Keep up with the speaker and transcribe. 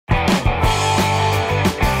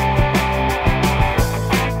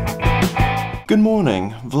Good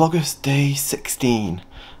morning, Vlogust day 16.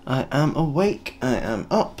 I am awake, I am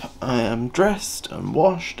up, I am dressed and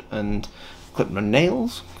washed and clipped my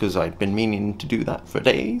nails, because I've been meaning to do that for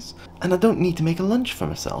days. And I don't need to make a lunch for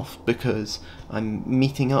myself, because I'm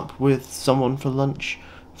meeting up with someone for lunch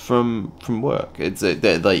from work. It's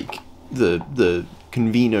like the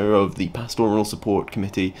convener of the Pastoral Support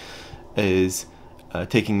Committee is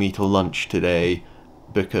taking me to lunch today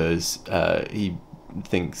because he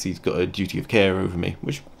thinks he's got a duty of care over me,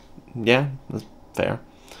 which, yeah, that's fair.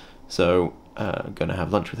 So I'm going to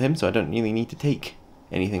have lunch with him, so I don't really need to take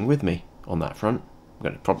anything with me on that front. I'm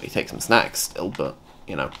going to probably take some snacks still, but,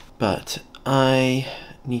 you know. But I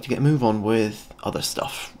need to get a move on with other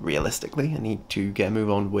stuff, realistically. I need to get a move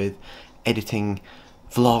on with editing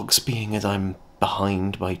vlogs, being as I'm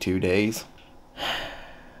behind by 2 days.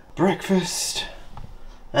 Breakfast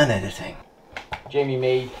and editing. Jamie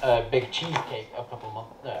made a big cheesecake a couple months.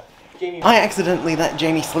 I accidentally let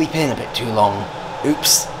Jamie sleep in a bit too long.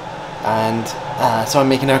 Oops. And so I'm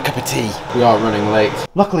making her a cup of tea. We are running late.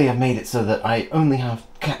 Luckily I've made it so that I only have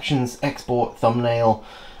captions, export, thumbnail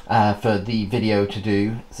for the video to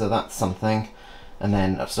do, so that's something. And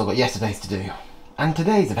then I've still got yesterday's to do. And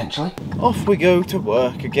today's eventually. Off we go to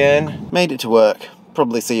work again. Made it to work.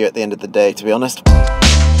 Probably see you at the end of the day, to be honest.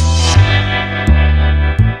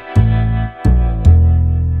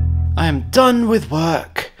 I am done with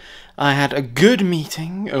work. I had a good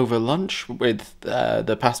meeting over lunch with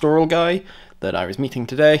the pastoral guy that I was meeting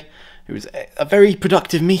today. It was a very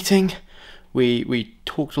productive meeting. We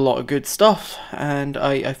talked a lot of good stuff, and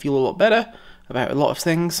I feel a lot better about a lot of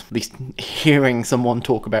things, at least hearing someone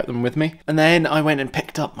talk about them with me. And then I went and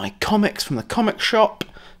picked up my comics from the comic shop,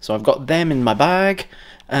 so I've got them in my bag,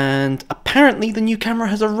 and apparently the new camera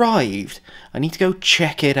has arrived. I need to go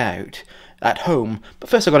check it out at home, but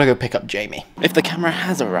first I've got to go pick up Jamie. If the camera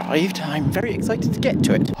has arrived, I'm very excited to get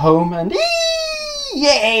to it. Home and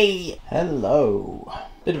yay! Hello.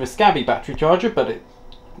 Bit of a scabby battery charger, but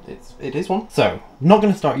it is one. So, not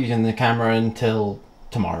going to start using the camera until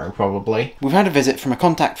tomorrow, probably. We've had a visit from a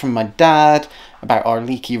contact from my dad about our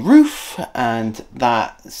leaky roof, and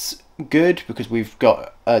that's good because we've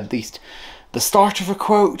got at least the start of a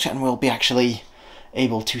quote, and we'll be actually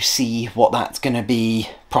able to see what that's going to be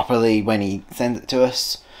properly when he sends it to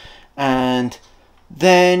us. And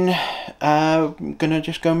then I'm going to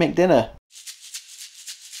just go make dinner.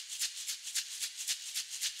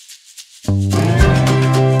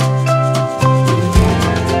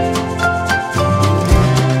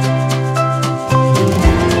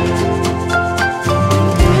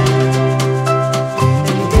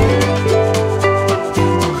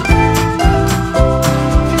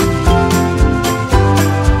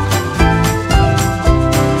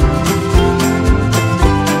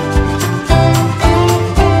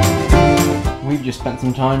 Spent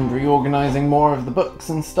some time reorganizing more of the books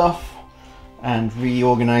and stuff, and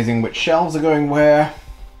reorganizing which shelves are going where,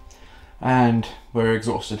 and we're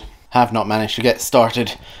exhausted. Have not managed to get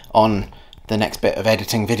started on the next bit of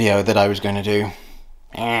editing video that I was going to do.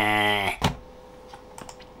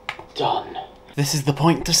 Done. This is the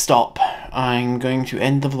point to stop. I'm going to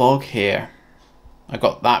end the vlog here. I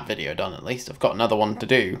got that video done at least. I've got another one to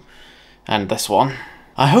do, and this one.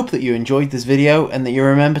 I hope that you enjoyed this video and that you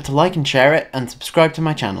remember to like and share it and subscribe to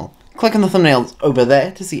my channel. Click on the thumbnails over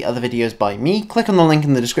there to see other videos by me, click on the link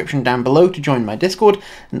in the description down below to join my Discord,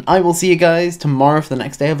 and I will see you guys tomorrow for the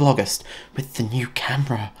next day of Vlogust with the new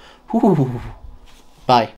camera. Ooh. Bye.